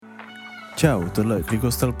Čau, tohle je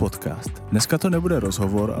Klikostel podcast. Dneska to nebude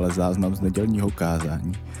rozhovor, ale záznam z nedělního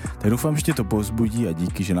kázání. Tak doufám, že tě to povzbudí a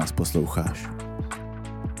díky, že nás posloucháš.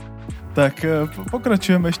 Tak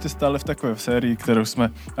pokračujeme ještě stále v takové sérii, kterou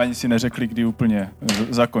jsme ani si neřekli, kdy úplně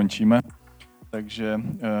zakončíme. Takže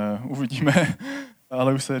uvidíme,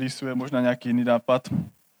 ale už se rýsuje možná nějaký jiný nápad.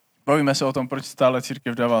 Bavíme se o tom, proč stále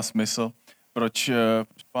církev dává smysl, proč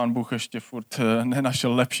Pán Bůh ještě furt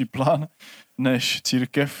nenašel lepší plán než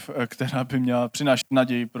církev, která by měla přinášet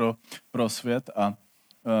naději pro svět a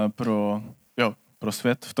pro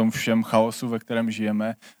svět v tom všem chaosu, ve kterém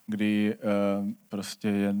žijeme, kdy prostě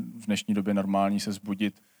je v dnešní době normální se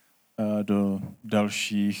zbudit do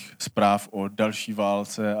dalších zpráv o další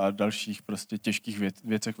válce a dalších prostě těžkých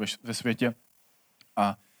věcech ve světě.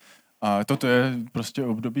 A toto je prostě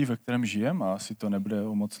období, ve kterém žijeme a asi to nebude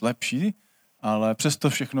o moc lepší, ale přesto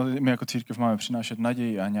všechno my jako církev máme přinášet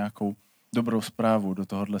naději a nějakou dobrou zprávu do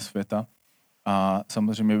tohohle světa. A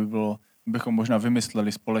samozřejmě bychom možná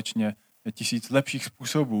vymysleli společně 1000 lepších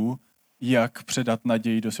způsobů, jak předat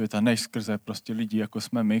naději do světa, než skrze prostě lidi, jako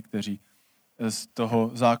jsme my, kteří z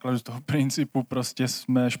toho základu, z toho principu prostě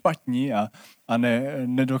jsme špatní a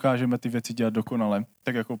nedokážeme ty věci dělat dokonale,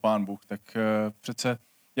 tak jako Pán Bůh. Tak přece,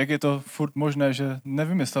 jak je to furt možné, že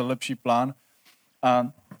nevymyslel lepší plán?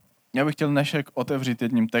 A já bych chtěl dnešek otevřít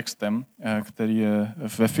jedním textem, který je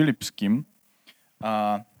ve Filipským.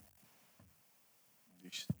 A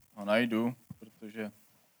když ho najdu, protože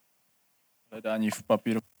hledání v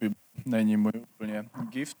papíru není můj úplně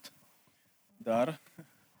gift, dar,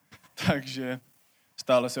 takže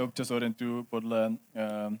stále se občas orientuju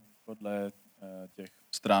podle těch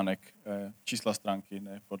stránek, čísla stránky,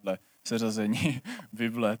 ne podle seřazení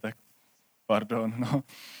Bible, tak pardon, no.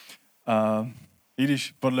 I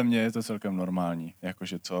když podle mě je to celkem normální,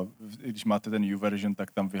 jakože když máte ten YouVersion,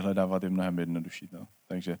 tak tam vyhledávat je mnohem jednodušší. No.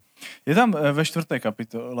 Takže je tam ve 4.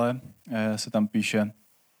 kapitole, se tam píše: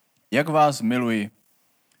 Jak vás miluji,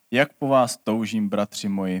 jak po vás toužím, bratři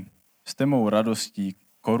moji, jste mou radostí,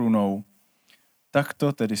 korunou,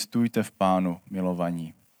 takto tedy stůjte v Pánu,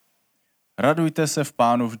 milovaní. Radujte se v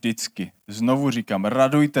Pánu vždycky. Znovu říkám,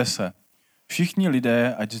 radujte se. Všichni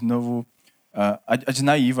lidé, ať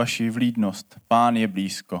znají vaši vlídnost. Pán je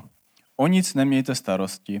blízko. O nic nemějte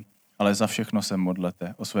starosti, ale za všechno se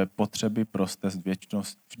modlete. O své potřeby proste s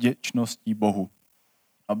vděčností Bohu.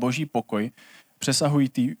 A Boží pokoj,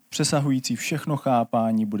 přesahující všechno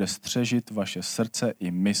chápání, bude střežit vaše srdce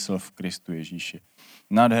i mysl v Kristu Ježíši.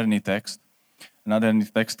 Nádherný text,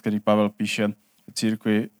 který Pavel píše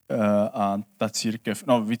církvi a ta církev,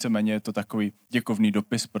 no víceméně je to takový děkovný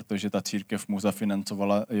dopis, protože ta církev mu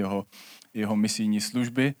zafinancovala jeho misijní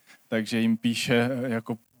služby, takže jim píše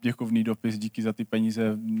jako děkovný dopis: díky za ty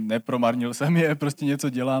peníze, nepromarnil jsem je, prostě něco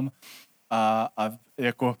dělám. A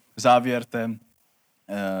jako závěr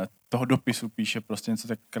toho dopisu píše prostě něco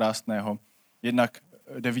tak krásného. Jednak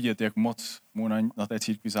jde vidět, jak moc mu na té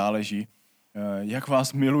církvi záleží, jak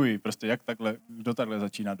vás miluji, prostě kdo takhle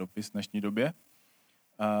začíná dopis v dnešní době.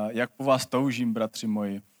 Jak po vás toužím, bratři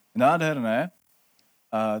moji. Nádherné,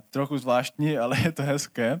 trochu zvláštní, ale je to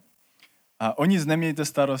hezké. A o nic nemějte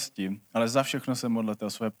starosti, ale za všechno se modlete, o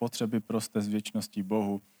své potřeby proste s vděčností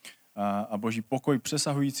Bohu. A Boží pokoj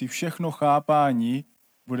přesahující všechno chápání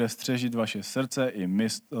bude střežit vaše srdce i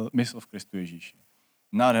mysl v Kristu Ježíši.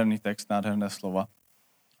 Nádherný text, nádherné slova.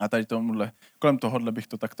 A tady kolem tohohle bych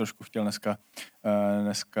to tak trošku chtěl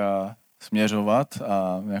dneska směřovat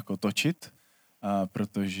a jako točit,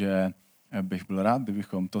 protože bych byl rád,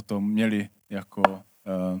 kdybychom toto měli jako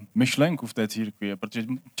myšlenku v té církvi, protože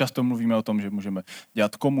často mluvíme o tom, že můžeme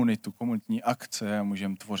dělat komunitní akce a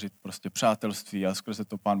můžeme tvořit prostě přátelství a skrze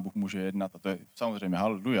to Pán Bůh může jednat a to je samozřejmě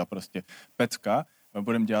haleluja, prostě pecka.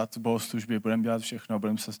 Budeme dělat bohoslužby, budeme dělat všechno,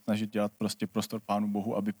 budeme se snažit dělat prostě prostor Pánu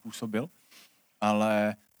Bohu, aby působil,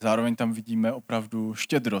 ale zároveň tam vidíme opravdu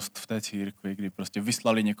štědrost v té církvi, kdy prostě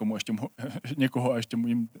vyslali někoho a ještě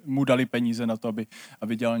mu dali peníze na to,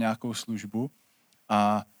 aby dělal nějakou službu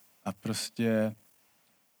a prostě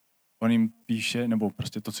on jim píše, nebo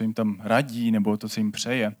prostě to, co jim tam radí, nebo to, co jim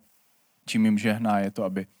přeje, čím jim žehná, je to,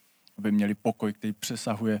 aby měli pokoj, který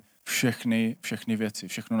přesahuje všechny věci,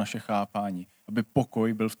 všechno naše chápání. Aby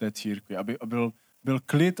pokoj byl v té církvi, aby byl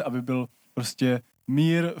klid, aby byl prostě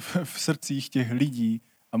mír v srdcích těch lidí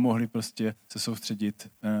a mohli prostě se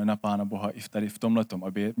soustředit na Pána Boha i tady v tomhletom,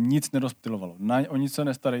 aby je nic nerozptylovalo. O nic se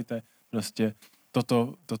nestarejte, prostě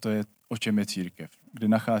toto je, o čem je církev, kde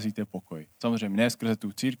nacházíte pokoj. Samozřejmě ne skrze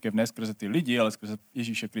tu církev, ne skrze ty lidi, ale skrze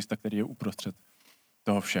Ježíše Krista, který je uprostřed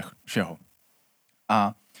toho všeho.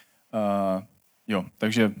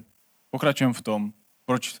 Takže pokračujeme v tom,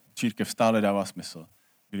 proč církev stále dává smysl.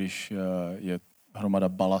 když je hromada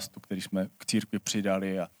balastu, který jsme k církvi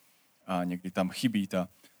přidali a někdy tam chybí ta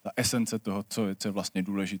esence toho, co je vlastně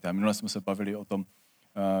důležité. Minule jsme se bavili o tom,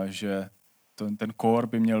 že ten core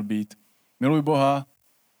by měl být miluj Boha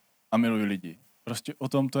a miluj lidi. Prostě o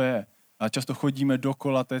tom to je. A často chodíme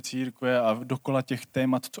dokola té církve a dokola těch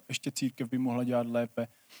témat, co ještě církev by mohla dělat lépe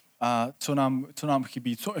a co nám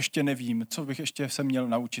chybí, co ještě nevím, co bych ještě se měl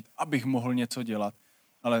naučit, abych mohl něco dělat.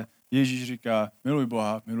 Ale Ježíš říká, miluj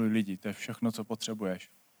Boha, miluj lidi, to je všechno, co potřebuješ.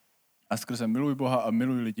 A skrze miluj Boha a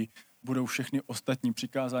miluj lidi budou všechny ostatní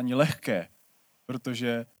přikázání lehké,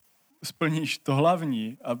 protože splníš to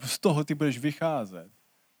hlavní a z toho ty budeš vycházet.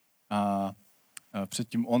 A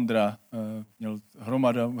předtím Ondra měl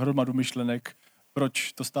hromadu myšlenek,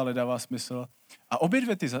 proč to stále dává smysl. A obě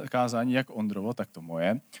dvě ty kázání, jak Ondrovo, tak to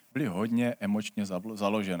moje, byly hodně emočně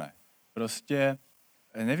založené. Prostě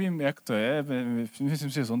nevím, jak to je, myslím si,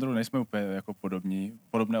 že s Ondrou nejsme úplně jako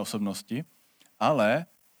podobné osobnosti, ale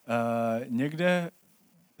někde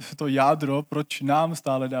to jádro, proč nám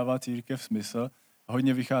stále dává církev smysl,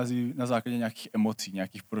 hodně vychází na základě nějakých emocí,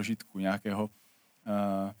 nějakých prožitků, nějakého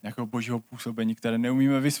božího působení, které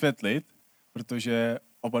neumíme vysvětlit, protože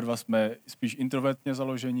oba dva jsme spíš introvertně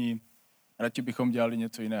založení, radši bychom dělali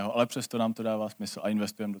něco jiného, ale přesto nám to dává smysl a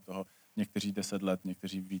investujeme do toho někteří 10 let,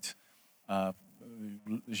 někteří víc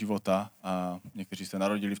života a někteří se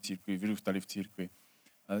narodili v církvi, vyrůstali v církvi.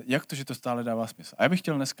 Jak to, že to stále dává smysl? A já bych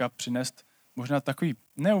chtěl dneska přinést možná takový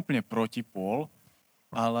neúplně protipól,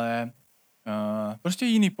 ale prostě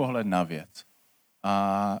jiný pohled na věc.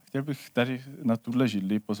 A chtěl bych tady na tuhle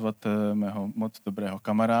židli pozvat mého moc dobrého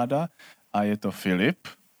kamaráda a je to Filip,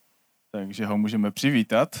 takže ho můžeme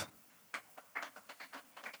přivítat.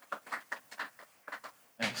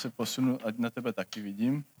 Já se posunu, ať na tebe taky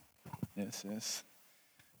vidím. Yes.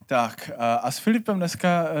 Tak a s Filipem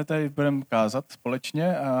dneska tady budeme kázat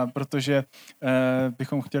společně, protože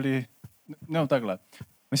bychom chtěli, no takhle,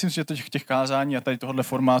 myslím si, že těch kázání a tady tohohle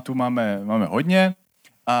formátu máme hodně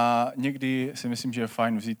a někdy si myslím, že je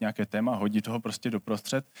fajn vzít nějaké téma, hodit ho prostě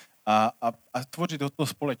doprostřed a tvořit to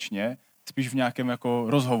společně, spíš v nějakém jako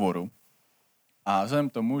rozhovoru. A vzhledem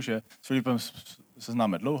k tomu, že s Filipem se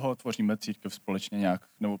známe dlouho, tvoříme církev společně nějak,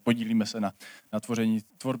 nebo podílíme se na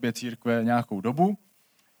tvorbě církve nějakou dobu,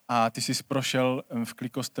 a ty jsi prošel v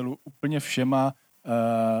Klikostelu úplně všema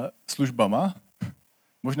službama,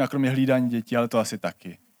 možná kromě hlídání dětí, ale to asi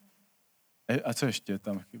taky. A co ještě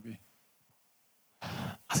tam chybí?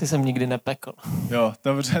 Asi jsem nikdy nepekl. Jo,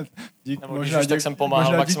 dobře. Možná tak jsem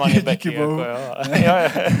pomáhal maximálně beky. Jako, jo.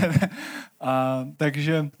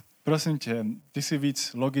 Takže, prosím tě, ty jsi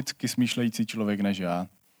víc logicky smýšlející člověk než já.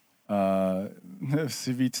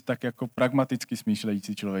 Jsi víc tak jako pragmaticky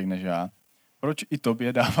smýšlející člověk než já. Proč i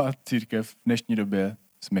tobě dává církev v dnešní době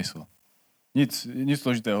smysl? Nic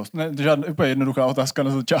složitého. Žádná úplně jednoduchá otázka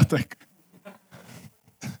na začátek.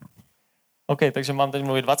 OK, takže mám teď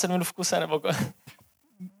mluvit 20 minut v kuse, nebo...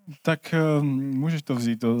 Tak můžeš to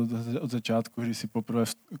vzít od začátku, když jsi poprvé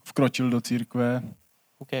vkročil do církve.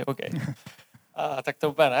 OK. Tak to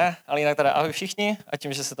úplně ne, ale jinak teda ahoj všichni a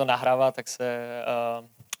tím, že se to nahrává, tak se...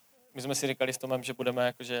 My jsme si říkali s Tomem, že budeme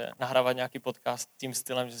jakože nahrávat nějaký podcast tím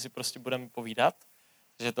stylem, že si prostě budeme povídat.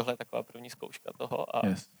 Takže tohle je taková první zkouška toho a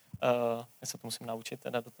yes. Já se to musím naučit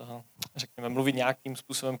teda do toho, řekněme, mluvit nějakým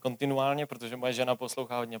způsobem kontinuálně, protože moje žena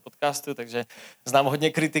poslouchá hodně podcastů, takže znám hodně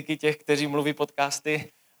kritiky těch, kteří mluví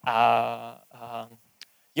podcasty. A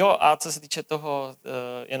co se týče toho,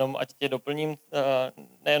 jenom ať tě doplním,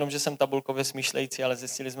 nejenom, že jsem tabulkově smýšlející, ale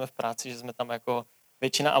zjistili jsme v práci, že jsme tam jako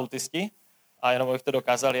většina autisti. A jenom abych to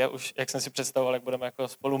dokázal, už jak jsem si představoval, jak budeme jako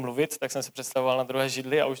spolu mluvit, tak jsem si představoval na druhé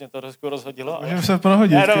židli a už mě to trošku rozhodilo. Můžeme se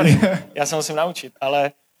prohodit. Ne, dobrý, já se musím naučit,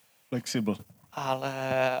 ale... Flexible.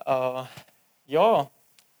 Ale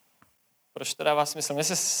proč to dává smysl? Mně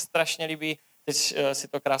se strašně líbí, teď si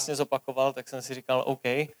to krásně zopakoval, tak jsem si říkal, OK,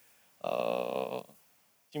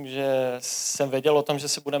 tím, že jsem věděl o tom, že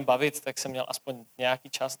se budeme bavit, tak jsem měl aspoň nějaký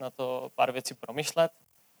čas na to pár věcí promyšlet.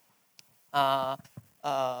 A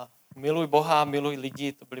miluj Boha, miluj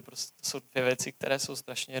lidi, to jsou dvě věci, které jsou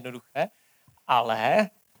strašně jednoduché, ale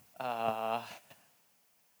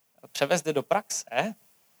převést je do praxe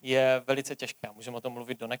je velice těžké. Můžeme o tom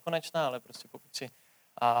mluvit do nekonečna, ale prostě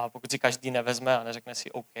pokud si každý nevezme a neřekne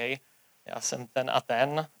si OK, já jsem ten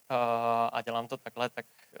a dělám to takhle, tak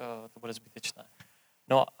to bude zbytečné.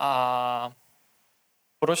 No a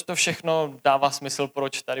proč to všechno dává smysl,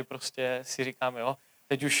 proč tady prostě si říkáme,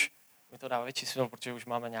 teď už mi to dává větší smysl, protože už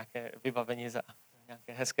máme nějaké vybavení za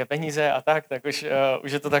nějaké hezké peníze a tak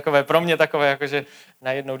už je to takové, pro mě takové, jakože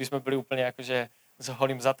najednou, když jsme byli úplně jakože s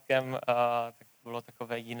holým zadkem, tak bylo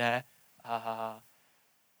takové jiné.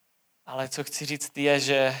 Ale co chci říct je,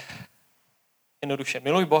 že jednoduše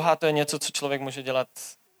miluj Boha, to je něco, co člověk může dělat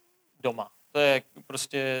doma. To je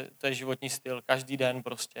prostě, to je životní styl. Každý den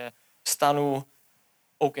prostě vstanu,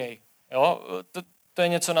 OK. Jo? To je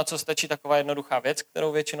něco, na co stačí taková jednoduchá věc,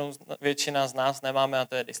 kterou většina z nás nemáme, a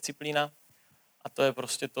to je disciplína. A to je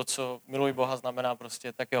prostě to, co miluj Boha znamená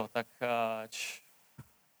prostě, tak jo, tak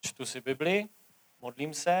čtu si Bibli,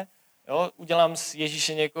 modlím se, jo? Udělám z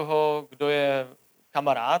Ježíše někoho, kdo je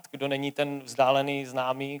kamarád, kdo není ten vzdálený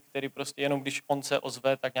známý, který prostě jenom když on se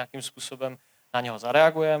ozve, tak nějakým způsobem na něho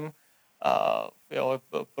zareagujeme. A jo,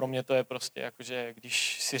 pro mě to je prostě jakože,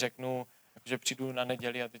 když si řeknu, jakože přijdu na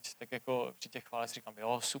neděli a teď tak jako při těch chválech si říkám,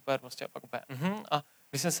 jo, super, prostě a pak úplně, a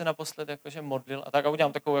když jsem se naposled jakože modlil a tak a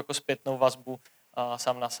udělám takovou jako zpětnou vazbu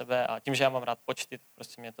sám na sebe a tím, že já mám rád počty, tak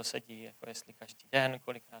prostě mě to sedí, jako jestli každý den,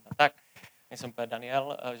 kolikrát a tak. Nejsem úplně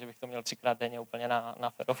Daniel, že bych to měl 3krát denně úplně na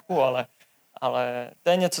ferovku, ale to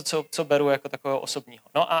je něco, co beru jako takového osobního.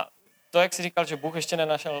 No a to, jak jsi říkal, že Bůh ještě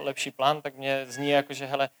nenašel lepší plán, tak mě zní jako, že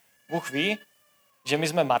hele, Bůh ví, že my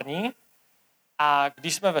jsme marní a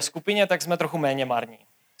když jsme ve skupině, tak jsme trochu méně marní.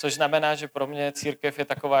 Což znamená, že pro mě církev je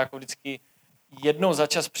taková jako vždycky jednou za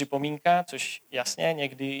čas připomínka, což jasně,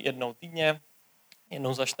 někdy jednou týdně,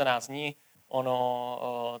 jednou za 14 dní,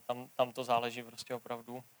 tam to záleží prostě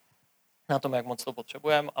opravdu na tom, jak moc to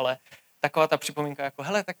potřebujeme, ale taková ta připomínka jako,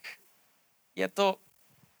 hele, tak je to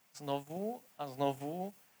znovu a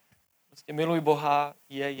znovu, prostě miluj Boha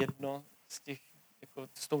je jedno z těch, jako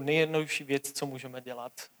s tou nejjednodušší věc, co můžeme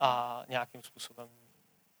dělat a nějakým způsobem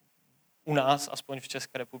u nás, aspoň v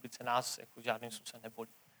České republice, nás jako žádným způsobem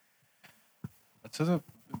nebolí. A co to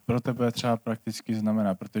pro tebe třeba prakticky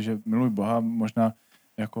znamená? Protože miluj Boha možná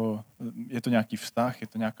jako, je to nějaký vztah, je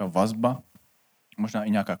to nějaká vazba, možná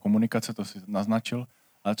i nějaká komunikace, to si naznačil,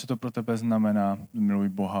 ale co to pro tebe znamená miluj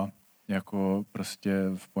Boha jako prostě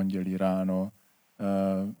v pondělí ráno,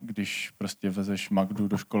 když prostě vezeš Magdu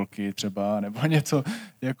do školky třeba, nebo něco,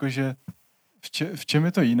 jakože v čem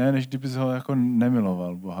je to jiné, než kdybys ho jako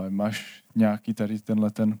nemiloval Boha? Máš nějaký tady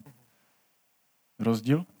tenhle ten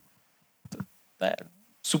rozdíl? To je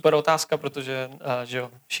super otázka, protože že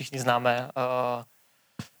jo, všichni známe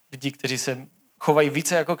lidi, kteří se chovají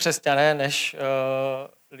více jako křesťané, než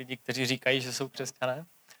lidi, kteří říkají, že jsou křesťané.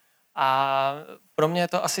 A pro mě je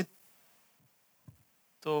to asi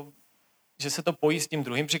to, že se to pojí s tím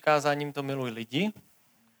druhým přikázáním, to miluj lidi,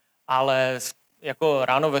 ale jako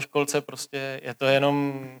ráno ve školce prostě je to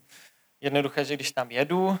jenom jednoduché, že když tam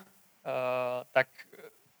jedu, tak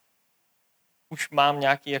už mám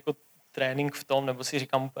nějaký jako trénink v tom, nebo si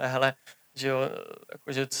říkám úplně, hele, že jo,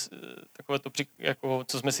 jakože takové to, jako,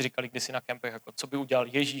 co jsme si říkali kdysi na kempech, jako co by udělal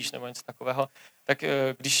Ježíš nebo něco takového, tak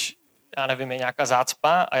když, já nevím, je nějaká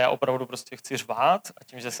zácpa a já opravdu prostě chci řvát a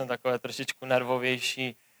tím, že jsem takové trošičku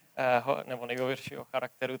nervovější nebo největšího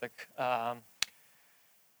charakteru, tak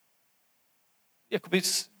jakoby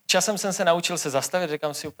časem jsem se naučil se zastavit,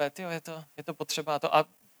 říkám si úplně, tyjo, je to potřeba to. A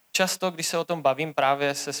často, když se o tom bavím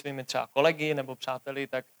právě se svými třeba kolegy nebo přáteli,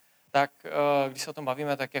 tak když se o tom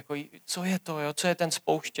bavíme, tak jako, co je to, jo? Co je ten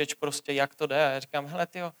spouštěč, prostě, jak to jde? A já říkám, hele,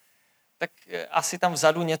 tyjo, tak asi tam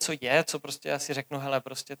vzadu něco je, co prostě já si řeknu, hele,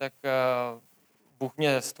 prostě tak Bůh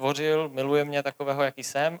mě stvořil, miluje mě takového, jaký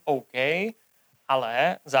jsem, OK,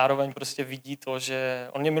 ale zároveň prostě vidí to, že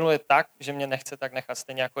on mě miluje tak, že mě nechce tak nechat.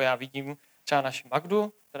 Stejně jako já vidím třeba naši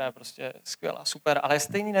Magdu, která je prostě skvělá, super, ale je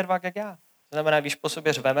stejný nervák jak já. To znamená, když po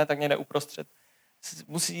sobě řveme, tak někde uprostřed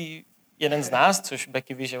musí jeden z nás, což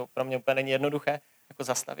Becky ví, že pro mě úplně není jednoduché, jako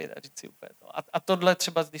zastavit a říct si úplně to. A tohle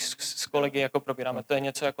třeba, když s kolegy jako probíráme, to je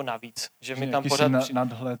něco jako navíc, že mi tam pořád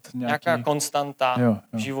nadhled nějaká konstanta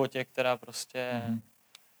v životě, která prostě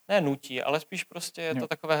ne nutí, ale spíš prostě je to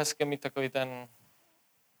takové hezké mít takový ten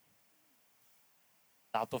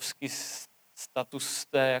tátovský status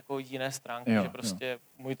té jako jiné stránky, že prostě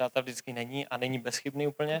můj táta vždycky není a není bezchybný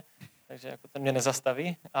úplně, takže jako ten mě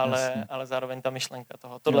nezastaví, ale zároveň ta myšlenka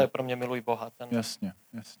toho. Tohle je pro mě miluj Boha. Jasně.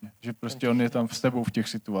 Že prostě on je tam s tebou v těch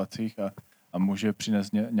situacích a může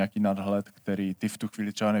přinést nějaký nadhled, který ty v tu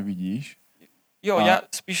chvíli třeba nevidíš. Jo, já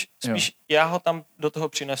spíš já ho tam do toho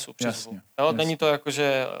přinesu přes Bůh. Není to jako,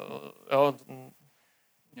 že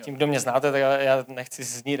tím, kdo mě znáte, tak já nechci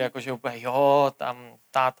znít jako, že úplně tam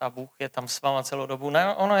táta, Bůh je tam s váma celou dobu.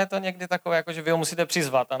 Ne, ono je to někdy takové, jako, že vy ho musíte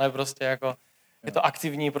přizvat, a ne prostě jako, je to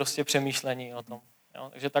aktivní prostě přemýšlení o tom. Jo?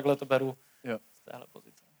 Takže takhle to beru z téhle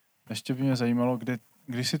pozice. Ještě by mě zajímalo,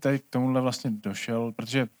 kdy jsi tady k tomuhle vlastně došel,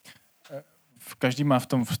 protože každý má v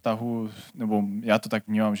tom vztahu, nebo já to tak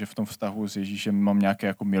vnímám, že v tom vztahu s Ježíšem mám nějaké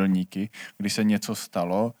jako milníky, kdy se něco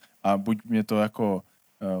stalo a buď mě to jako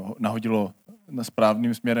nahodilo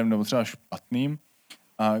správným směrem, nebo třeba špatným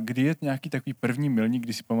A kdy je nějaký takový první milník,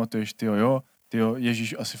 kdy si pamatuješ, tyjo,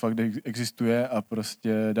 Ježíš asi fakt existuje a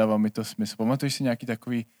prostě dává mi to smysl. Pamatuješ si nějaký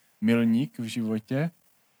takový milník v životě?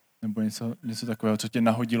 Nebo něco takového, co tě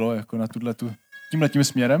nahodilo jako na tímhletím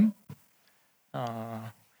směrem?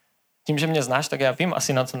 Tím, že mě znáš, tak já vím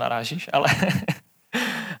asi, na co narážíš,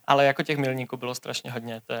 ale jako těch milníků bylo strašně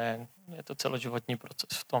hodně. Je to celoživotní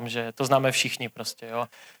proces v tom, že to známe všichni prostě, jo.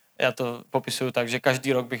 Já to popisuju tak, že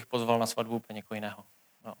každý rok bych pozval na svatbu úplně někoho jiného.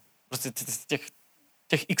 No. Prostě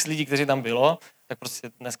těch x lidí, kteří tam bylo, tak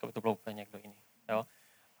prostě dneska by to bylo úplně někdo jiný, jo.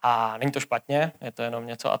 A není to špatně, je to jenom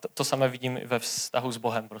něco, a to samé vidím i ve vztahu s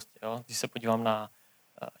Bohem prostě, jo. Když se podívám na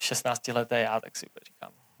 16leté já, tak si úplně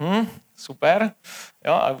říkám, super,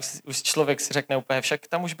 jo, a už člověk si řekne úplně, však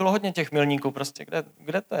tam už bylo hodně těch milníků, prostě,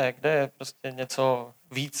 kde to je, kde je prostě něco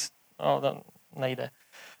víc, no, tam nejde.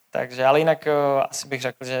 Takže, ale jinak asi bych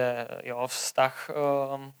řekl, že jo, vztah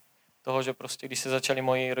toho, že prostě, když se začali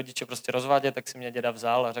moji rodiče prostě rozvádět, tak si mě děda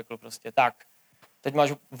vzal a řekl prostě tak, teď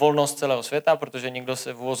máš volnost celého světa, protože nikdo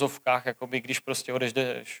se v uvozovkách, jakoby, když prostě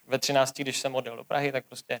odejdeš ve 13, když jsem odjel do Prahy, tak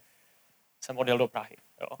prostě jsem odjel do Prahy.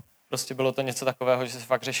 Jo. Prostě bylo to něco takového, že se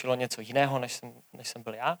fakt řešilo něco jiného, než jsem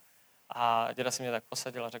byl já. A děda si mě tak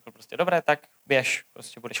posadil a řekl prostě, dobré, tak běž,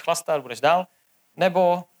 prostě budeš chlastat, budeš dál,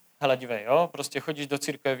 nebo, hele, dívej, jo, prostě chodíš do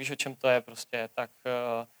církve, víš, o čem to je, prostě, tak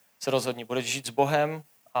se rozhodni, budeš žít s Bohem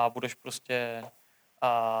a budeš prostě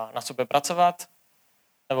na sobě pracovat,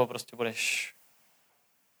 nebo prostě budeš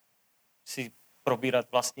si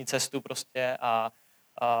probírat vlastní cestu prostě a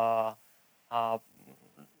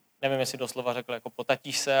nevím, jestli doslova řekl, jako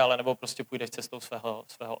potatíš se, ale nebo prostě půjdeš cestou svého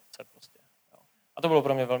otce prostě. Jo. A to bylo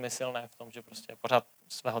pro mě velmi silné v tom, že prostě pořád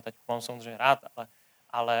svého taťku mám samozřejmě rád,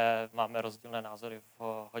 ale máme rozdílné názory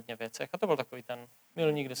v hodně věcech. A to byl takový ten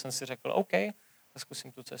milník, kde jsem si řekl, OK,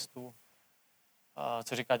 zkusím tu cestu,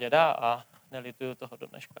 co říká děda, a nelituju toho do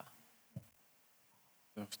dneška.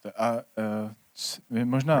 A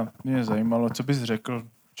možná mě zajímalo, co bys řekl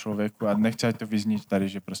člověku, a nechci, ať to vyznít tady,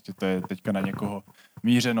 že prostě to je teďka na někoho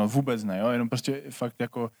mířeno, vůbec ne, jo? Jenom prostě fakt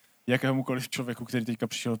jako jakémukoliv člověku, který teďka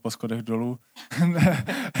přišel po schodech dolů,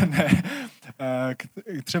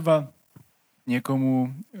 třeba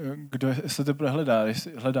někomu, kdo se teprve hledá,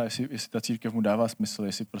 jestli ta církev mu dává smysl,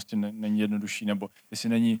 jestli prostě není jednodušší, nebo jestli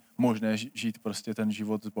není možné žít prostě ten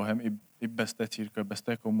život s Bohem i bez té církve, bez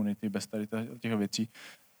té komunity, bez tady těch věcí.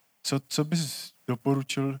 Co bys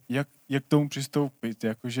doporučil, jak k tomu přistoupit?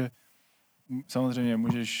 Jakože samozřejmě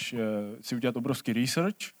můžeš si udělat obrovský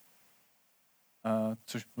research,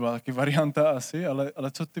 což byla taky varianta asi,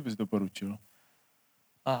 ale co ty bys doporučil?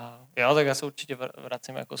 Jo, tak já se určitě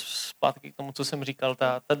vracím jako zpátky k tomu, co jsem říkal,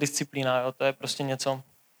 ta disciplína, jo, to je prostě něco,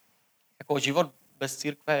 jako život bez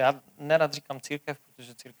církve, já nerad říkám církev,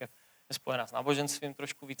 protože církev je spojená s náboženstvím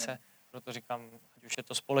trošku více, proto říkám, ať už je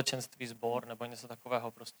to společenství, sbor, nebo něco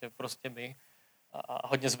takového, prostě my. A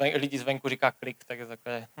hodně lidí zvenku říká klik, tak je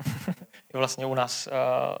takové, i vlastně u nás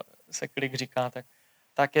se klik říká,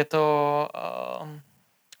 tak je to...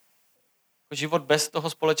 Život bez toho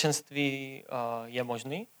společenství je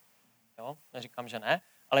možný, jo? Neříkám, že ne,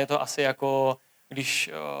 ale je to asi jako, když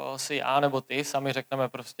si já nebo ty sami řekneme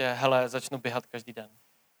prostě, hele, začnu běhat každý den.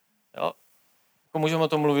 Jo? Jako můžeme o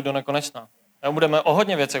tom mluvit do nekonečna. Jo? Budeme o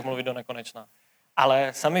hodně věcech mluvit do nekonečna.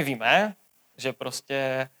 Ale sami víme, že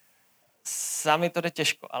prostě sami to jde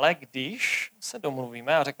těžko. Ale když se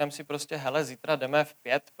domluvíme a řekneme si prostě, hele, zítra jdeme v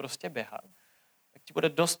 5 prostě běhat, tak ti bude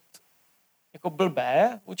dost jako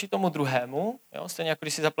blbé vůči tomu druhému, jo? Stejně jako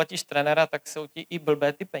když si zaplatíš trenéra, tak jsou ti i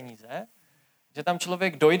blbé ty peníze, že tam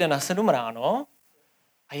člověk dojde na 7 ráno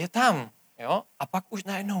a je tam, jo? A pak už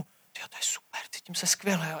najednou, jo, to je super, cítím se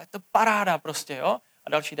skvěle, jo? Je to paráda prostě, jo? A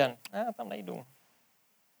další den, já tam nejdu.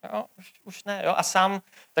 Jo? Už ne, jo? A sám,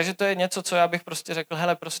 takže to je něco, co já bych prostě řekl,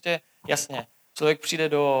 hele, prostě jasně, člověk přijde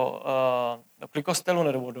do klikostelu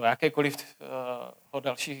nebo do jakékoliv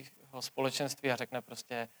dalšího společenství a řekne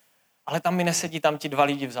prostě, ale tam mi nesedí tam ti 2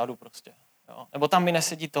 lidi vzadu prostě. Jo? Nebo tam mi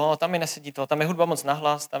nesedí to, tam je hudba moc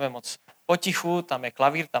nahlas, tam je moc potichu, tam je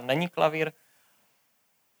klavír, tam není klavír.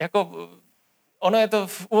 Jako, ono je to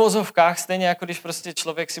v uvozovkách stejně, jako když prostě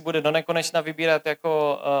člověk si bude do nekonečna vybírat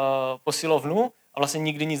jako posilovnu a vlastně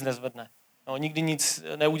nikdy nic nezvedne. No, nikdy nic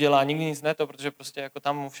neudělá, nikdy nic ne to, protože prostě jako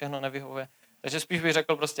tam mu všechno nevyhovuje. Takže spíš bych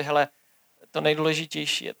řekl prostě, hele, to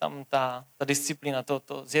nejdůležitější je tam ta disciplína,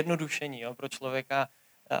 to zjednodušení, jo, pro člověka.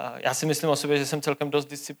 Já si myslím o sobě, že jsem celkem dost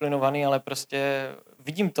disciplinovaný, ale prostě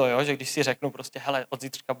vidím to, jo, že když si řeknu prostě, hele, od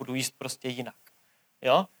zítřka budu jíst prostě jinak.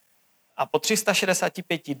 Jo? A po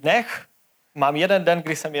 365 dnech mám jeden den,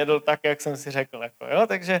 kdy jsem jedl tak, jak jsem si řekl. Jako, jo?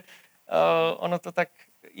 Takže ono to tak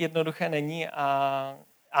jednoduché není. A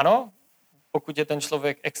ano, pokud je ten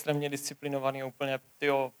člověk extrémně disciplinovaný, úplně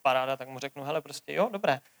paráda, tak mu řeknu, hele, prostě jo,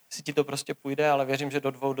 dobré, si ti to prostě půjde, ale věřím, že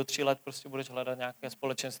do 2 do 3 let prostě budeš hledat nějaké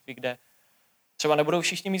společenství, kde třeba nebudou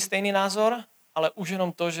všichni mít stejný názor, ale už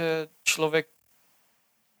jenom to, že člověk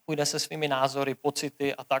půjde se svými názory,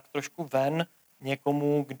 pocity a tak trošku ven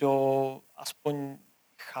někomu, kdo aspoň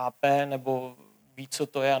chápe nebo ví, co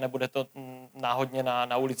to je a nebude to náhodně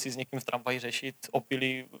na ulici s někým v tramvaji řešit,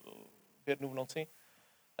 opilí v 1 v noci,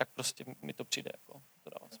 tak prostě mi to přijde, jako to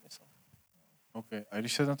dává smysl. OK. A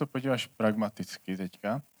když se na to podíváš pragmaticky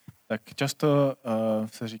teďka, tak často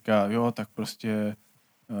se říká, jo, tak prostě,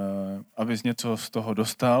 abys něco z toho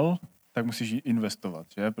dostal, tak musíš investovat,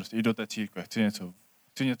 že? Prostě i do té církve. Chci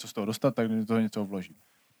něco z toho dostat, tak do toho něco vložím.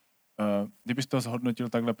 Kdybys to zhodnotil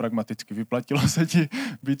takhle pragmaticky, vyplatilo se ti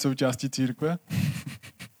být součástí církve?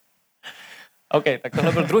 OK, tak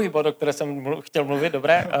tohle byl druhý bod, o které jsem chtěl mluvit,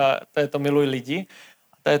 dobré, to je to miluj lidi.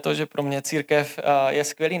 A to je to, že pro mě církev je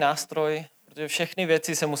skvělý nástroj, protože všechny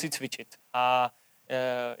věci se musí cvičit. A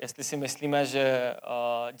jestli si myslíme, že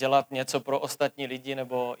dělat něco pro ostatní lidi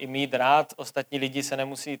nebo i mít rád ostatní lidi se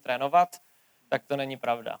nemusí trénovat, tak to není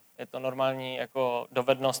pravda. Je to normální jako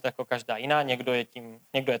dovednost jako každá jiná. Někdo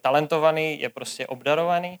je talentovaný, je prostě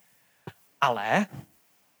obdarovaný, ale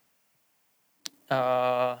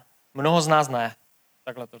mnoho z nás ne.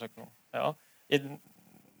 Takhle to řeknu. Jo?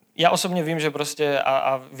 Já osobně vím, že prostě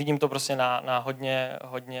a vidím to prostě na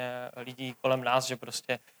hodně lidí kolem nás, že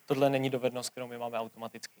prostě tohle není dovednost, kterou my máme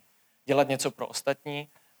automaticky. Dělat něco pro ostatní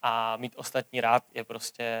a mít ostatní rád je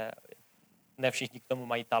prostě, ne všichni k tomu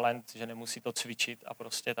mají talent, že nemusí to cvičit a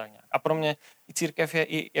prostě tak nějak. A pro mě i církev je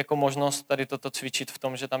i jako možnost tady toto cvičit v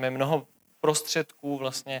tom, že tam je mnoho prostředků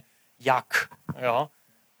vlastně jak. Jo?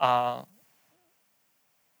 A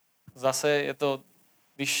zase je to,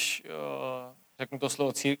 když řeknu to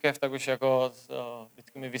slovo církev, tak už jako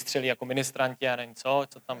vždycky mi vystřelí jako ministranti a nevím co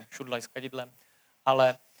tam šudlají s kadidlem.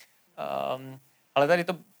 Ale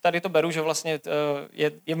tady to beru, že vlastně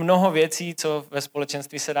je mnoho věcí, co ve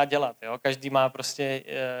společenství se dá dělat. Jo? Každý má prostě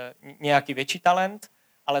nějaký větší talent,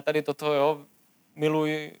 ale tady toto, jo,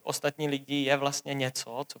 miluj ostatní lidi je vlastně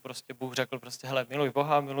něco, co prostě Bůh řekl prostě, hele, miluj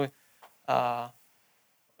Boha, miluj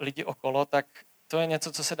lidi okolo, tak to je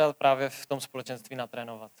něco, co se dá právě v tom společenství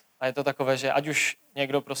natrénovat. A je to takové, že ať už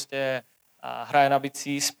někdo prostě hraje na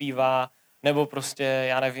bicí, zpívá, nebo prostě,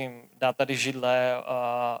 já nevím, dá tady židle,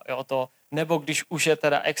 nebo když už je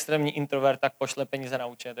teda extrémní introvert, tak pošle peníze na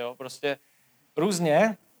účet, jo, prostě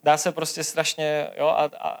různě, dá se prostě strašně, jo,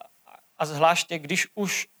 a zvláště, když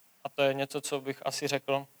už, a to je něco, co bych asi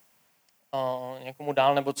řekl někomu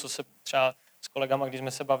dál, nebo co se třeba s kolegama, když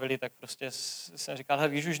jsme se bavili, tak prostě jsem říkal, hele,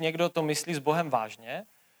 když už někdo to myslí s Bohem vážně,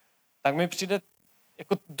 tak mi přijde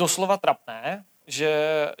jako doslova trapné,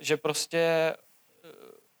 že prostě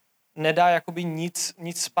nedá jakoby nic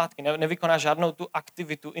zpátky, nevykoná žádnou tu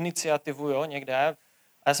aktivitu, iniciativu, jo, někde. A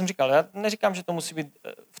já jsem říkal, já neříkám, že to musí být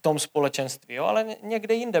v tom společenství, jo, ale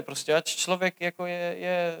někde jinde prostě, ať člověk jako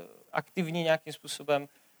je aktivní nějakým způsobem,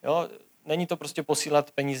 jo, není to prostě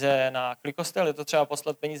posílat peníze na klikostel, je to třeba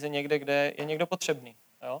poslat peníze někde, kde je někdo potřebný,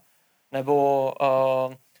 jo, nebo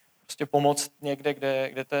prostě pomoct někde,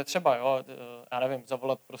 kde to je třeba, jo, já nevím,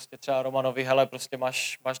 zavolat prostě třeba Romanovi, hele, prostě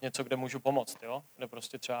máš něco, kde můžu pomoct, jo, kde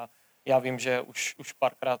prostě třeba, já vím, že už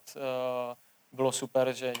párkrát bylo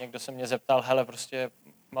super, že někdo se mě zeptal, hele, prostě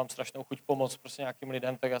mám strašnou chuť pomoct prostě nějakým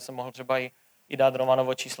lidem, tak já jsem mohl třeba i dát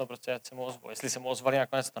Romanovo číslo, prostě ať se mu ozvu. Jestli se mu ozvali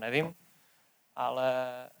nakonec, to nevím,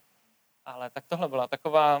 ale tak tohle byla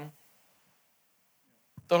taková,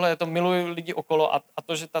 tohle je to miluji lidi okolo a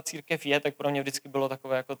to, že ta církev je, tak pro mě vždycky bylo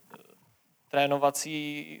takové jako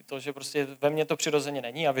trénovací, to, že prostě ve mně to přirozeně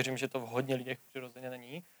není, já věřím, že to v hodně lidech přirozeně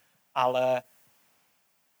není, ale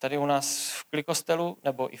tady u nás v klikostelu,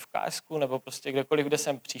 nebo i v KSku, nebo prostě kdekoliv, kde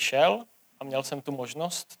jsem přišel a měl jsem tu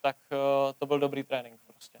možnost, tak to byl dobrý trénink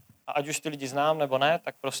prostě. A ať už ty lidi znám, nebo ne,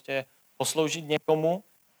 tak prostě posloužit někomu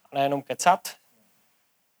a nejenom kecat,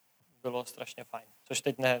 bylo strašně fajn. Což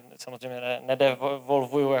teď samozřejmě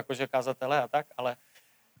nedevolvuju jakože kázatele a tak,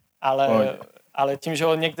 ale tím, že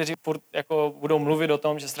někteří furt jako budou mluvit o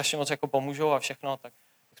tom, že strašně moc jako pomůžou a všechno, tak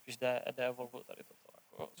spíš devolvuju tady toto.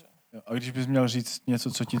 Jako, že... A když bys měl říct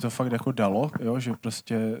něco, co ti to fakt jako dalo, jo? Že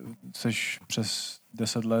prostě seš přes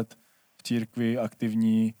 10 let v církvi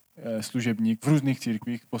aktivní služebník v různých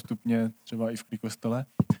církvích, postupně třeba i v klikostele.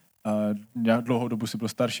 Já dlouhou dobu si byl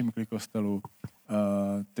starším klikostelu.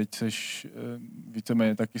 Teď seš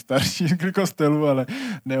víceméně taky starší v klikostelu, ale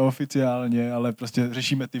neoficiálně, ale prostě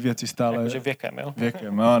řešíme ty věci stále. Jakože věkem, jo?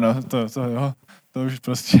 Věkem, ano, to jo, to už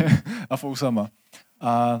prostě a fousama.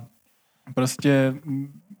 A prostě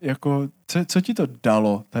jako, co ti to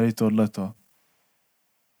dalo, tady tohleto?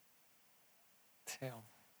 Jo.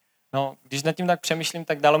 No, když nad tím tak přemýšlím,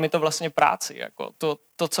 tak dalo mi to vlastně práci. Jako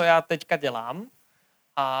to, co já teďka dělám,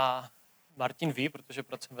 a Martin ví, protože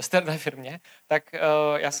pracuji ve stejné firmě, tak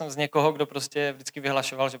já jsem z někoho, kdo prostě vždycky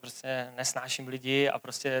vyhlašoval, že prostě nesnáším lidi a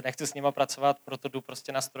prostě nechci s nima pracovat, proto jdu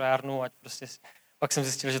prostě na strojárnu, ať prostě... Pak jsem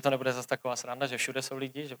zjistil, že to nebude zase taková sranda, že všude jsou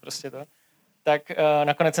lidi, že prostě to... Tak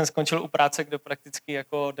nakonec jsem skončil u práce, kde prakticky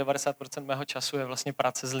jako 90% mého času je vlastně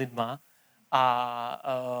práce s lidma a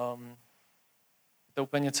to je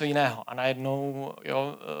úplně něco jiného. A najednou,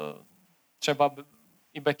 jo, třeba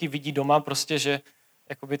i Becky vidí doma prostě, že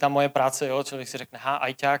jakoby ta moje práce, jo, člověk si řekne,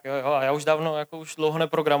 ajťák, jo, a já už dávno, jako už dlouho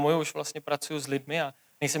neprogramuju, už vlastně pracuji s lidmi a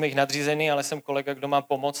nejsem jejich nadřízený, ale jsem kolega, kdo má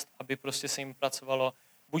pomoct, aby prostě se jim pracovalo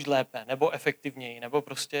buď lépe, nebo efektivněji, nebo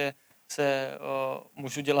prostě se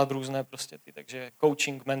můžu dělat různé prostě takže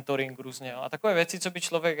coaching, mentoring různě, jo. A takové věci, co by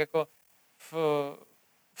člověk jako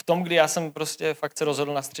v tom, kdy já jsem prostě fakt se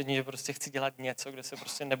rozhodl na střední, že prostě chci dělat něco, kde se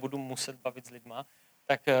prostě nebudu muset bavit s lidma,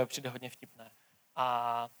 tak přijde hodně vtipné.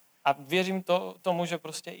 A věřím tomu, že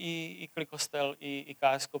prostě i Klikostel, i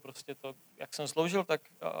KS, prostě to, jak jsem sloužil, tak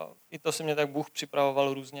i to se mě tak Bůh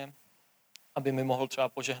připravoval různě, aby mi mohl třeba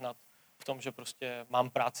požehnat v tom, že prostě mám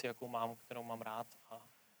práci, jakou mám, kterou mám rád.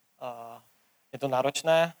 A je to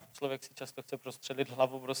náročné, člověk si často chce prostřelit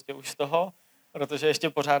hlavu prostě už z toho, protože ještě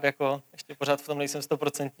pořád v tom nejsem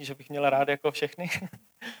 100%, že bych měl rád jako všechny,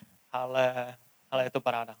 ale je to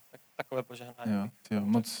paráda. Takové požehnání. Jo,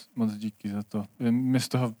 moc díky za to. Mě z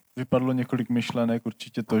toho vypadlo několik myšlenek,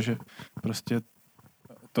 určitě to, že prostě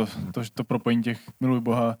to propojení těch miluj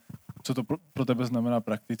Boha, co to pro tebe znamená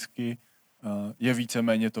prakticky, je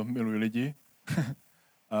víceméně to miluj lidi.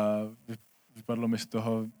 A vypadlo mi z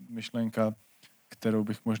toho myšlenka, kterou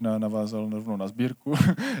bych možná navázal rovnou na sbírku.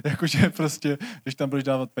 Jakože prostě, když tam budeš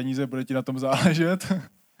dávat peníze, bude ti na tom záležet,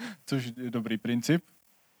 což je dobrý princip.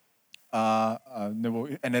 A nebo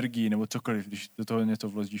energii, nebo cokoliv, když do toho něco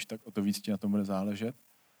vložíš, tak o to víc ti na tom bude záležet.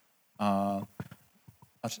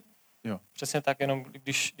 Jo. Přesně tak, jenom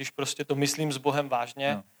když prostě to myslím s Bohem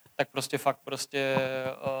vážně, no. Tak prostě fakt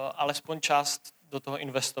alespoň část do toho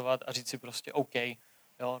investovat a říct si prostě OK,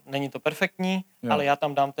 jo, není to perfektní, ale já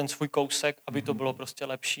tam dám ten svůj kousek, aby to bylo prostě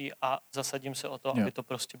lepší a zasadím se o to, aby to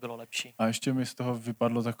prostě bylo lepší. A ještě mi z toho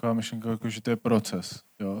vypadlo taková myšlenka, jako, že to je proces,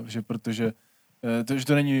 jo, že protože že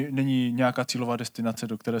to není nějaká cílová destinace,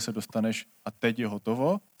 do které se dostaneš a teď je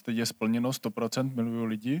hotovo, teď je splněno 100%, miluju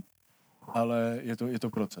lidi, ale je to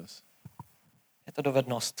proces. Je to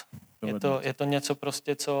dovednost. Je to něco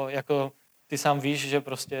prostě, co jako ty sám víš, že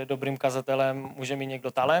prostě dobrým kazatelem může mít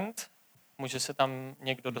někdo talent, může se tam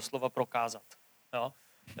někdo doslova prokázat. Jo?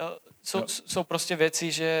 Jsou prostě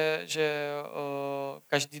věci, že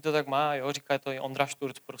každý to tak má, jo? Říká to i Ondra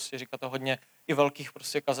Šturc, prostě říká to hodně i velkých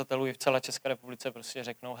prostě kazatelů i v celé České republice prostě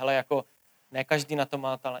řeknou, hele, jako ne každý na to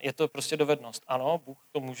má talent. Je to prostě dovednost. Ano, Bůh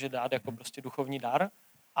to může dát jako prostě duchovní dar,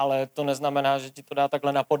 ale to neznamená, že ti to dá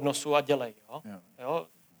takhle na podnosu a dělej. Jo?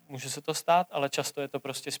 Může se to stát, ale často je to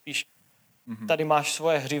prostě spíš tady máš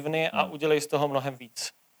svoje hřivny a udělej z toho mnohem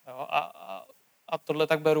víc. Jo? A tohle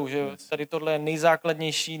tak beru, že tady tohle je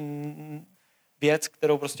nejzákladnější věc,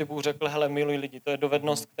 kterou prostě Bůh řekl, hele, miluj lidi. To je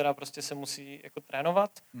dovednost, která prostě se musí jako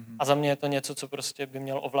trénovat a za mě je to něco, co prostě by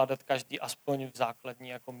měl ovládat každý aspoň v základní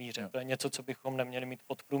jako míře. To je něco, co bychom neměli mít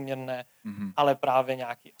podprůměrné, ale právě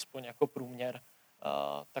nějaký aspoň jako průměr,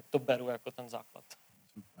 tak to beru jako ten základ.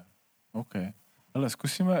 Super. OK. Ale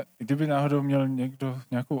zkusíme, kdyby náhodou měl někdo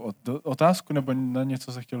nějakou otázku nebo na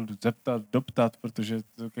něco se chtěl zeptat, doptat, protože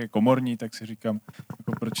to je komorní, tak si říkám,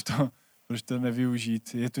 jako proč to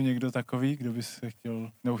nevyužít. Je tu někdo takový, kdo by se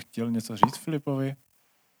chtěl něco říct Filipovi?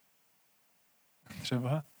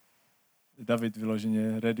 Třeba? David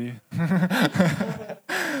vyloženě ready.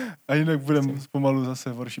 A jinak budeme pomalu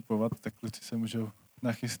zase worshipovat, tak kluci se můžou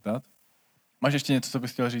nachystat. Máš ještě něco, co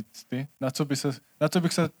bys chtěl říct ty? Na co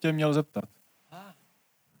bych se tě měl zeptat?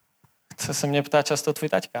 Co se mě ptá často tvůj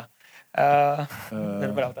taťka?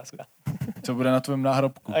 Dobrá otázka. Co bude na tvém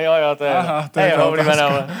náhrobku? Jo, to je jeho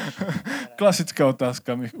oblíbená. Klasická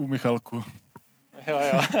otázka u Michalku. Jo.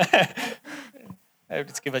 Je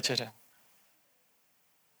vždycky večeře.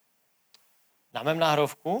 Na mém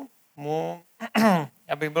náhrobku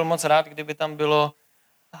já bych byl moc rád, kdyby tam bylo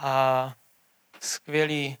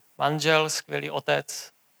skvělý manžel, skvělý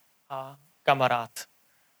otec a kamarád.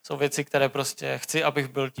 Jsou věci, které prostě chci, abych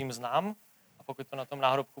byl tím znám. A pokud to na tom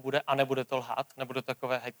náhrobku bude a nebude to lhát, nebude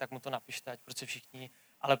takové, hej, tak mu to napište, ať prostě všichni.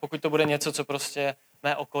 Ale pokud to bude něco, co prostě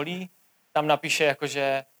mé okolí, tam napíše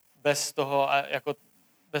jakože bez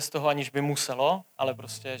toho, aniž by muselo, ale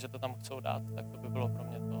prostě, že to tam chcou dát, tak to by bylo pro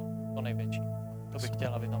mě to největší. To bych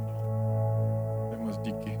chtěl, aby tam bylo. Tak moc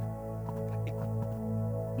díky.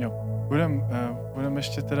 Budem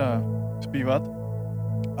ještě teda zpívat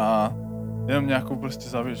a jenom nějakou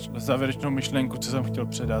prostě závěrečnou myšlenku, co jsem chtěl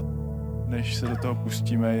předat, než se do toho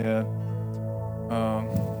pustíme, je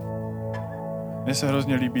mně se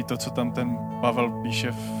hrozně líbí to, co tam ten Pavel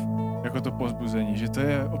píše jako to povzbuzení, že to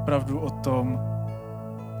je opravdu o tom,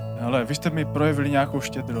 hele, vy jste mi projevili nějakou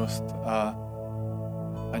štědrost a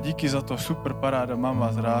díky za to, super, paráda, mám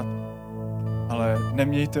vás rád, ale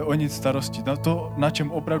nemějte o nic starosti. Na to, na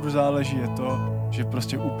čem opravdu záleží, je to, že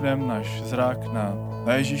prostě upneme náš zrak na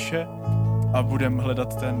Ježíše a budeme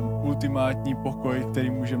hledat ten ultimátní pokoj, který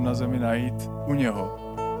můžeme na zemi najít u něho.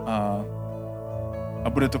 A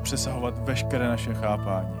bude to přesahovat veškeré naše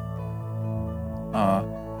chápání. A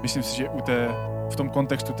myslím si, že v tom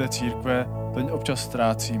kontextu té církve to občas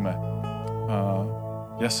ztrácíme.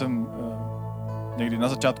 Já jsem někdy na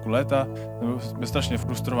začátku léta byl strašně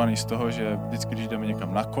frustrovaný z toho, že vždycky, když jdeme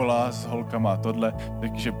někam na kola s holkama a tohle,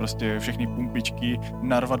 takže prostě všechny pumpičky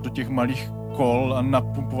narvat do těch malých kol a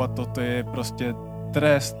napumpovat to je prostě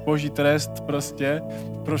trest, boží trest prostě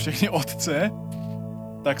pro všechny otce.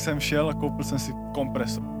 Tak jsem šel a koupil jsem si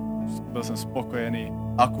kompresor. Byl jsem spokojený,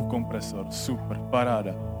 aku kompresor, super,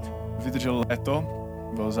 paráda. Vydržel léto,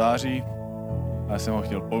 bylo září a já jsem ho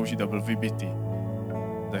chtěl použít a byl vybitý.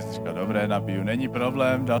 Tak jsem říkal, dobré, nabiju, není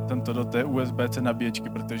problém, dal jsem to do té USB-C nabíječky,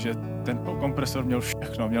 protože ten kompresor měl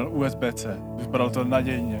všechno, měl USB-C. Vypadalo to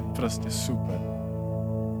nadějně, prostě super.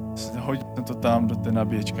 Hodil jsem to tam do té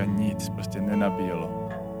nabíječky, nic, prostě nenabíjelo.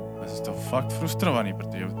 Já jsem to fakt frustrovaný,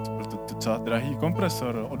 protože byl to docela drahý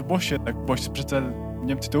kompresor od Bosche, tak Bosch přece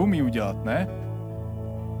Němci to umí udělat, ne?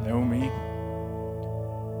 Neumí.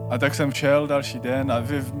 A tak jsem šel další den a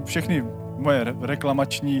všechny moje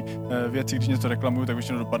reklamační věci, když něco reklamuju, tak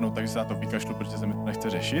většinou dopadnou, takže se na to vykašlu, protože se mi to nechce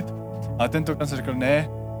řešit. Ale tentokrát jsem řekl, ne,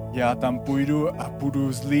 já tam půjdu a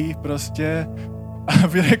budu zlý prostě a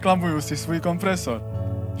vyreklamuju si svůj kompresor.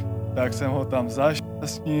 Tak jsem ho tam zašel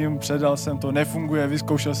s ním, předal jsem to, nefunguje,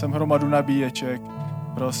 vyzkoušel jsem hromadu nabíječek,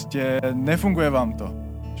 prostě nefunguje vám to.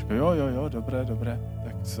 Říkal, jo, dobré,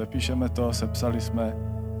 tak sepíšeme to, sepsali jsme,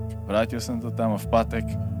 vrátil jsem to tam v pátek,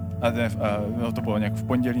 to bylo nějak v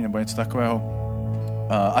pondělí nebo něco takového.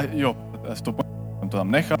 Jsem to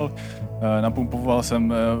tam nechal, napumpoval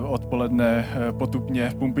jsem odpoledne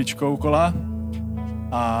potupně pumpičkou kola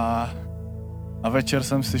a večer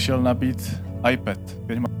jsem si šel nabít iPad.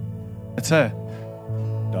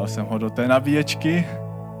 Dal jsem ho do té nabíječky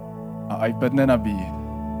a iPad nenabíjí.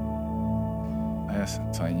 A já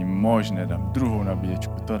jsem, co není možné, dám druhou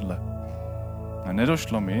nabíječku, tohle. A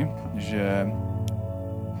nedošlo mi, že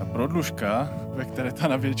ta prodlužka, ve které ta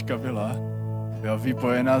nabíječka byla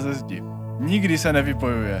vypojená ze zdi. Nikdy se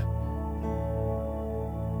nevypojuje.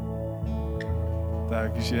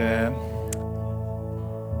 Takže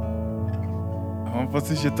mám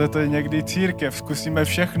pocit, že toto je někdy církev. Zkusíme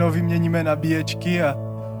všechno, vyměníme nabíječky a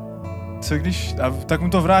co když, tak mu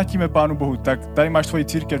to vrátíme Pánu Bohu. Tak tady máš tvoji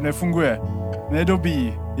církev, nefunguje,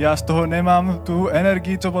 nedobíjí. Já z toho nemám tu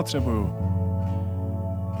energii, co potřebuju.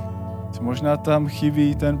 Možná tam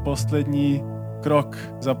chybí ten poslední krok,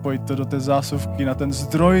 zapojit to do té zásuvky na ten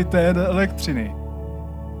zdroj té elektřiny.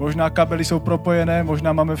 Možná kabely jsou propojené,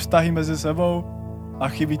 možná máme vztahy mezi sebou a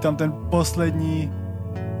chybí tam ten poslední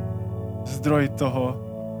zdroj toho,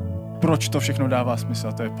 proč to všechno dává smysl,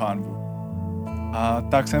 a to je Pán Bůh. A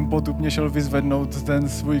tak jsem potupně šel vyzvednout ten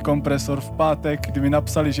svůj kompresor v pátek, kdy mi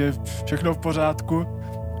napsali, že je všechno v pořádku,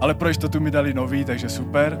 ale pro jistotu mi dali nový, takže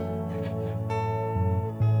super.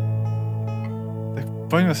 Tak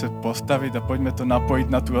pojďme se postavit a pojďme to napojit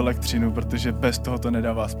na tu elektřinu, protože bez toho to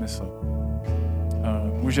nedává smysl.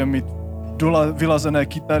 Můžeme mít vylazené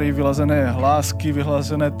kytary, vylazené hlásky,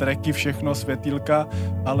 vylazené tracky, všechno, světýlka,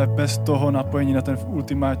 ale bez toho napojení na ten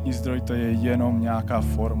ultimátní zdroj to je jenom nějaká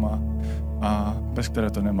forma a bez které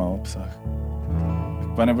to nemá obsah.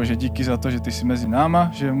 Pane Bože, díky za to, že ty jsi mezi náma,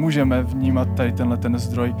 že můžeme vnímat tady ten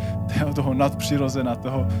zdroj toho nadpřirozena,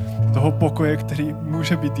 toho pokoje, který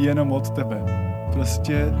může být jenom od tebe.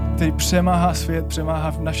 Prostě který přemáhá svět,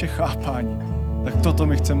 přemáhá naše chápání. Tak toto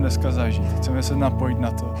my chceme dneska zažít. Chceme se napojit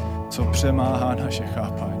na to, co přemáhá naše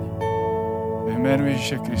chápání. Ve jménu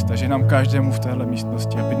Ježíše Krista, že nám každému v téhle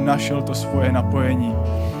místnosti, aby našel to svoje napojení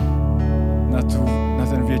na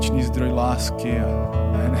ten věčný zdroj lásky a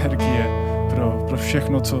energie pro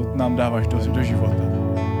všechno, co nám dáváš do života.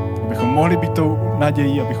 Abychom mohli být tou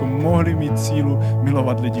nadějí, abychom mohli mít sílu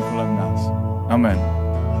milovat lidi kolem nás. Amen.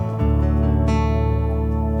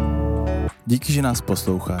 Díky, že nás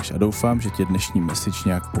posloucháš a doufám, že tě dnešní message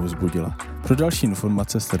nějak povzbudila. Pro další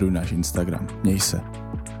informace sleduj náš Instagram. Měj se.